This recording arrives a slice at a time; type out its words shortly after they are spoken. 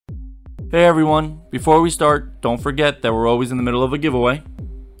Hey everyone, before we start, don't forget that we're always in the middle of a giveaway.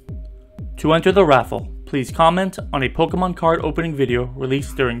 To enter the raffle, please comment on a Pokemon card opening video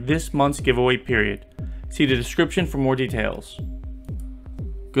released during this month's giveaway period. See the description for more details.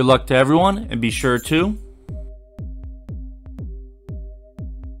 Good luck to everyone, and be sure to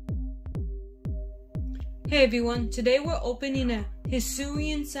Hey everyone, today we're opening a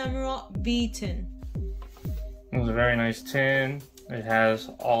Hisuian Samurott V-tin. It's a very nice tin. It has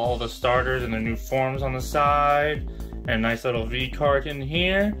all the starters and the new forms on the side, and a nice little V card in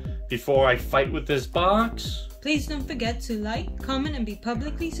here. Before I fight with this box, please don't forget to like, comment, and be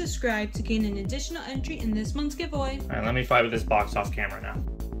publicly subscribed to gain an additional entry in this month's giveaway. Alright, let me fight with this box off camera now.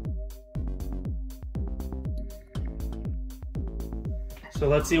 So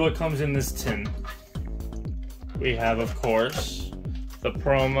let's see what comes in this tin. We have, of course, the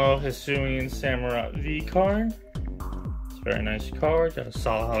promo Hisuian Samurott V card. It's a very nice card, got a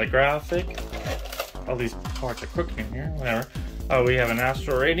solid holographic. All these cards are cooking in here, whatever. We have an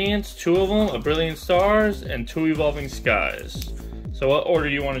Astral Radiance, 2 of them, a Brilliant Stars, and 2 Evolving Skies. So what order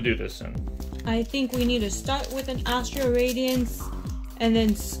do you want to do this in? I think we need to start with an Astral Radiance and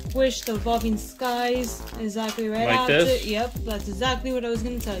then squish the Evolving Skies exactly right like after. This? Yep, that's exactly what I was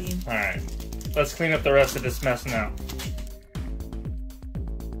going to tell you. Alright, let's clean up the rest of this mess now.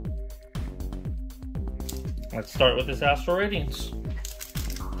 Let's start with this Astral Radiance.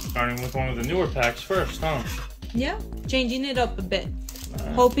 Starting with one of the newer packs first, huh? Yeah, changing it up a bit.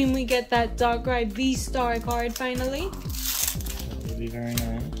 Right. Hoping we get that Darkrai vstar card finally. That would be very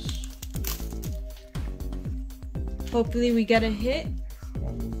nice. Hopefully we get a hit.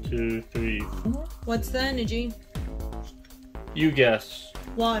 1, 2, 3, 4. What's the energy? You guess.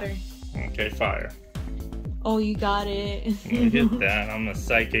 Water. Okay, fire. Oh, you got it. You get that. I'm the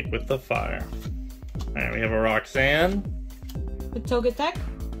psychic with the fire. Alright, we have a Roxanne. A Togetic.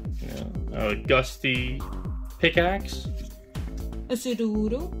 Yeah. A Gusty Pickaxe. A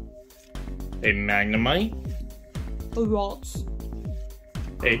Sudowoodo. A Magnemite. A Ralts.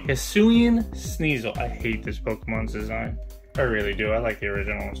 A Hisuian Sneasel. I hate this Pokemon's design. I really do. I like the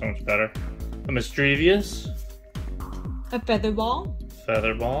original one so much better. A Misdrevious. A Featherball.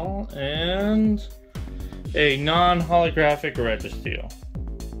 Featherball. And a non-holographic Registeel.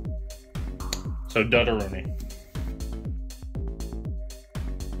 So Dutteruni.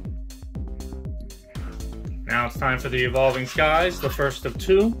 Now it's time for the Evolving Skies, the first of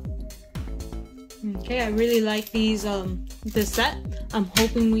 2. Okay, I really like these this set. I'm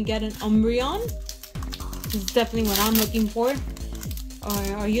hoping we get an Umbreon. This is definitely what I'm looking for.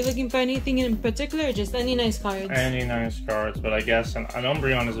 Are you looking for anything in particular, or just any nice cards? Any nice cards, but I guess an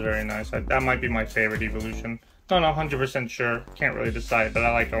Umbreon is very nice. That might be my favorite evolution. Not 100% sure. Can't really decide, but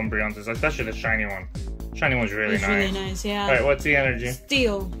I like Umbreons, especially the shiny one. Shiny one's really nice. It's really nice, yeah. Alright, what's the energy?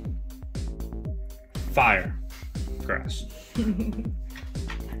 Steel. Fire. Grass.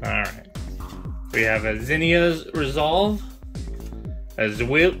 Alright. We have a Zinnia's Resolve. A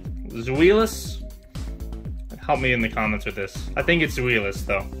Zweilous. Help me in the comments with this. I think it's Zweilous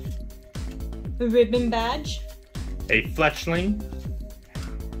though. A Ribbon Badge. A Fletchling.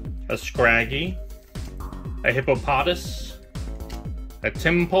 A Scraggy. A Hippopotas. A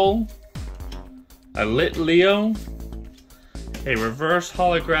Timpole. A Litleo. A Reverse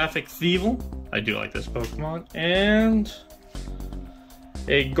Holographic Thievul. I do like this Pokemon. And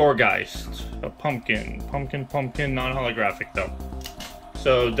a Gorgeist. A Pumpkin, non-holographic though.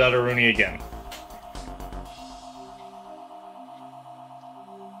 So Dutteruni again.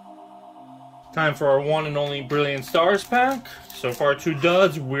 Time for our one and only Brilliant Stars pack. So far 2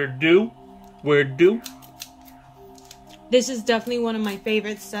 duds. We're due. This is definitely one of my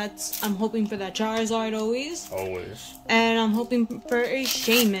favorite sets. I'm hoping for that Charizard always. Always. And I'm hoping for a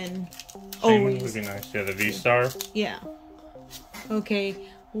Shaman. Shaman would be nice. Yeah, the V-Star. Yeah. Okay.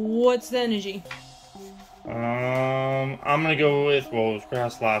 What's the energy? I'm gonna go with, well, it was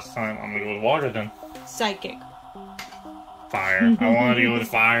grass last time. I'm gonna go with water then. Psychic. Fire. I wanted to go with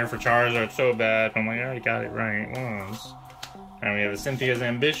fire for Charizard so bad. I'm like, I already got it right once. And we have a Cynthia's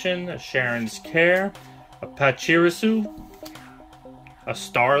Ambition, a Sharon's Care, a Pachirisu, a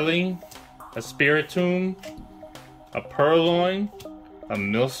Starly, a Spiritomb, a Purloin, a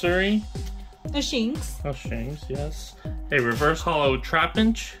Milcery, A Shinx. a Shinx, yes, a Reverse Hollow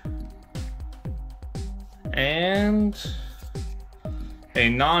Trapinch, and a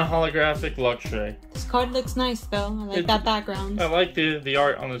non-holographic Luxray. This card looks nice though. I like that background. I like the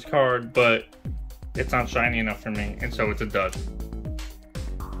art on this card, but it's not shiny enough for me, and so it's a dud.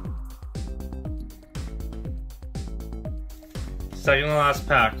 Second to last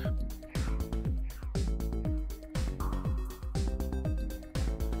pack.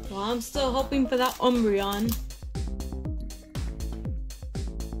 Well, I'm still hoping for that Umbreon.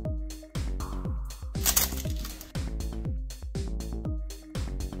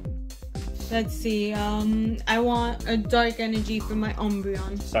 Let's see, I want a dark energy for my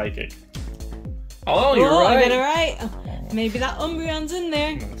Umbreon. Psychic. Oh, you're right. I got it right. Maybe that Umbreon's in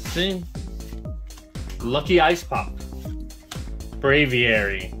there. Let's see. Lucky Ice Pop.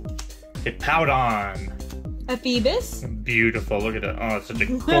 Braviary. Hippowdon. A Phoebus. Beautiful. Look at that. Oh, it's such a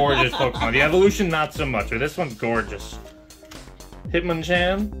gorgeous Pokemon. The evolution, not so much, but this one's gorgeous.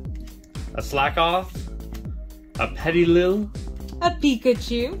 Hitmonchan. A Slackoth. A Petilil. A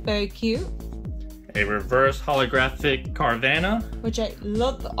Pikachu. Very cute. A reverse holographic Carvanha. Which I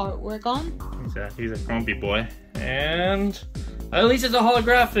love the artwork on. He's a grumpy boy. And at least it's a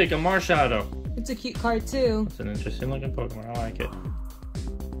holographic, a Marshadow. It's a cute card too. It's an interesting looking Pokemon. I like it.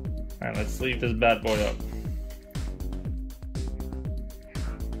 Alright, let's sleeve this bad boy up.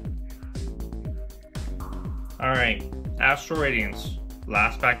 Alright, Astral Radiance.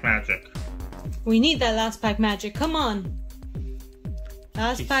 Last pack magic. We need that last pack magic. Come on.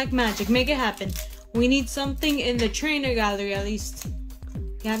 Last pack magic. Make it happen. We need something in the trainer gallery at least.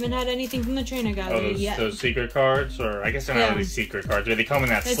 You haven't had anything from the trainer gallery yet. Those secret cards? Or I guess they're not really secret cards, but they come in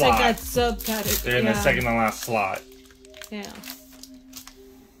that slot. It's like that subcategory. They're in the second to last slot. Yeah.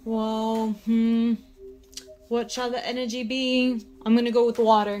 Well, what shall the energy be? I'm gonna go with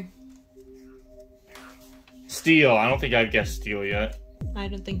water. Steel. I don't think I've guessed steel yet. I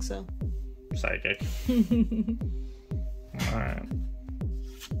don't think so. Psychic. Alright.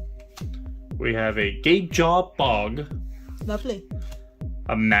 We have a Gatejaw Bog. Lovely.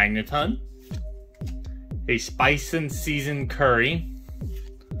 A Magneton. A Spice and Seasoned Curry.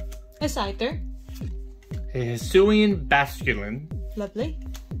 A Scyther. A Hisuian Basculin. Lovely.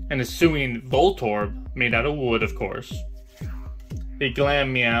 And a Hisuian Voltorb, made out of wood, of course. A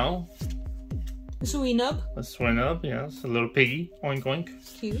Glameow. A Swinub. A Swinub, yes. A little piggy. Oink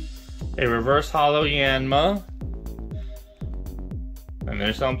oink. Cute. A reverse hollow Yanma. And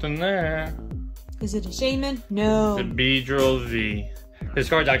there's something there. Is it a Shaman? No. It's a Beedrill V. This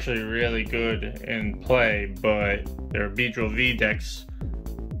card's actually really good in play, but there are Beedrill V decks.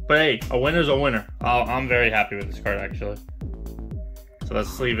 But hey, a winner's a winner. I'm very happy with this card, actually. So let's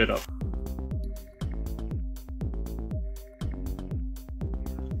sleeve it up.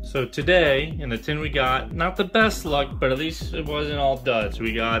 So today, in the tin we got, not the best luck, but at least it wasn't all duds.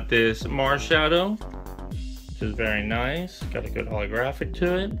 We got this Marshadow, which is very nice. Got a good holographic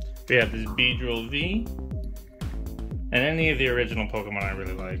to it. We have this Beedrill V. And any of the original Pokemon I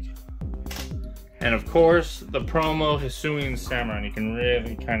really like. And of course, the promo Hisuian Samurott. You can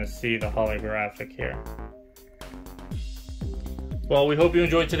really kind of see the holographic here. Well, we hope you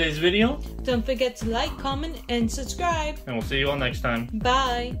enjoyed today's video. Don't forget to like, comment, and subscribe. And we'll see you all next time.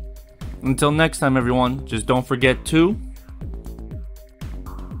 Bye. Until next time, everyone, just don't forget to